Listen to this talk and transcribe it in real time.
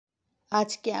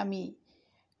আজকে আমি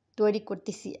তৈরি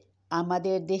করতেছি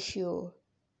আমাদের দেশীয়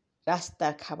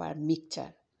রাস্তার খাবার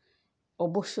মিক্সচার।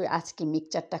 অবশ্যই আজকে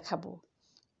মিক্সচারটা খাবো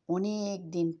অনেক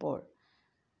দিন পর।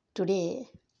 Today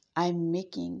I'm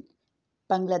making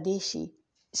Bangladeshi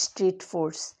street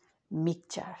foods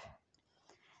mixture.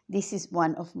 This is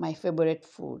one of my favorite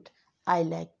food. I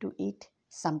like to eat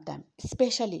sometimes,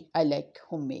 especially I like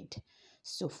homemade.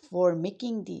 So for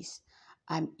making this,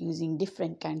 I'm using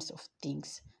different kinds of things,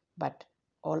 but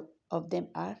all of them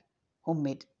are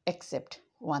homemade except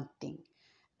one thing.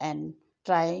 And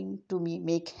trying to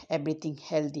make everything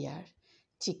healthier.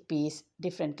 Chickpeas,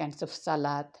 different kinds of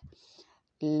salad,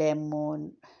 lemon,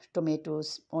 tomatoes,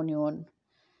 onion,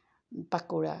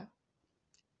 pakora.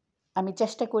 আমি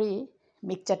চেষ্টা করি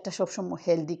মিক্সচারটা সবসময়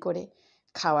healthy করে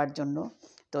খাওয়ার জন্য,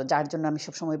 তো যার জন্য আমি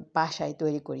সবসময় বাসায়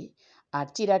তৈরি করি। আর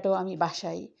চিড়াটাও আমি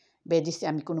বাসায় ভেজেছি,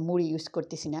 আমি কোনো মুড়ি ইউজ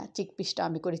করতেছি না। চিকপিসটা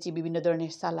আমি করেছি বিভিন্ন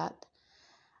ধরনের সালাদ।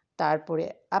 তারপরে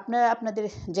আপনারা আপনাদের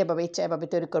যেভাবে ইচ্ছা এভাবে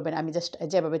তৈরি করবেন। আমি জাস্ট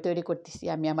যেভাবে তৈরি করতেছি,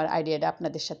 আমি আমার আইডিয়াটা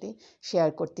আপনাদের সাথে শেয়ার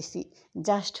করতেছি।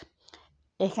 জাস্ট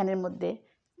এখানের মধ্যে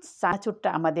চানাচুরটা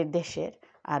আমাদের দেশের,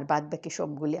 আর বাদবাকি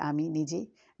সবগুলি আমি নিজেই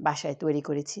বাসায় তৈরি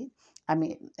করেছি।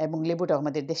 এবং লেবুটাও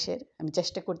আমাদের দেশের। আমি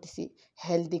চেষ্টা করতেছি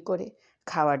হেলদি করে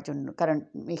খাওয়ার জন্য, কারণ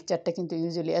মিক্সচারটা কিন্তু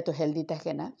ইউজুয়ালি এত হেলদি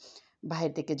থাকে না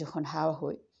বাইরে থেকে যখন খাওয়া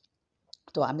হয়।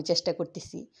 তো আমি চেষ্টা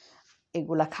করতেছি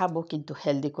এগুলা খাবো, কিন্তু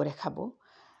হেলদি করে খাবো,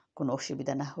 কোনো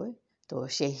অসুবিধা না হয়। তো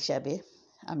সেই হিসাবে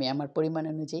আমি আমার পরিমাণ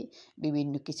অনুযায়ী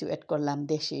বিভিন্ন কিছু অ্যাড করলাম।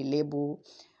 দেশি লেবু,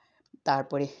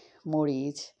 তারপরে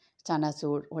মরিচ,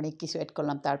 চানাচুর, অনেক কিছু অ্যাড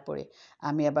করলাম। তারপরে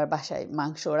আমি আবার বাসায়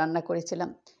মাংস রান্না করেছিলাম,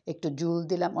 একটু ঝোল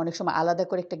দিলাম। অনেক সময় আলাদা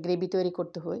করে একটা গ্রেভি তৈরি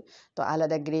করতে হয়, তো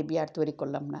আলাদা গ্রেভি আর তৈরি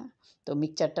করলাম না। তো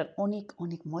মিক্সচারটার অনেক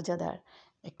অনেক মজাদার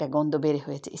একটা গন্ধ বের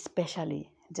হয়েছে, স্পেশালি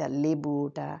যা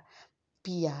লেবুটা,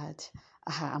 পেঁয়াজ,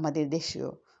 আমাদের দেশীয়।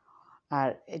 আর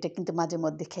এটা কিন্তু মাঝে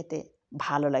মধ্যে খেতে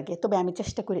ভালো লাগে, তবে আমি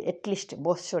চেষ্টা করি অ্যাটলিস্ট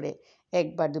বছরে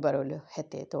একবার দুবার হলেও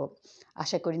খেতে। তো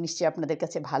আশা করি নিশ্চয়ই আপনাদের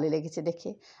কাছে ভালো লেগেছে দেখে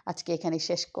আজকে এখানে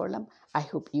শেষ করলাম। I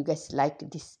hope you guys liked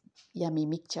this yummy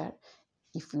mixture.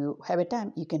 If you have a time,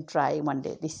 you can try one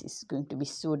day. This is going to be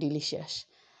so delicious.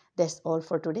 That's all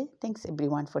for today. Thanks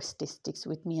everyone for sticks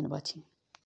with me and watching.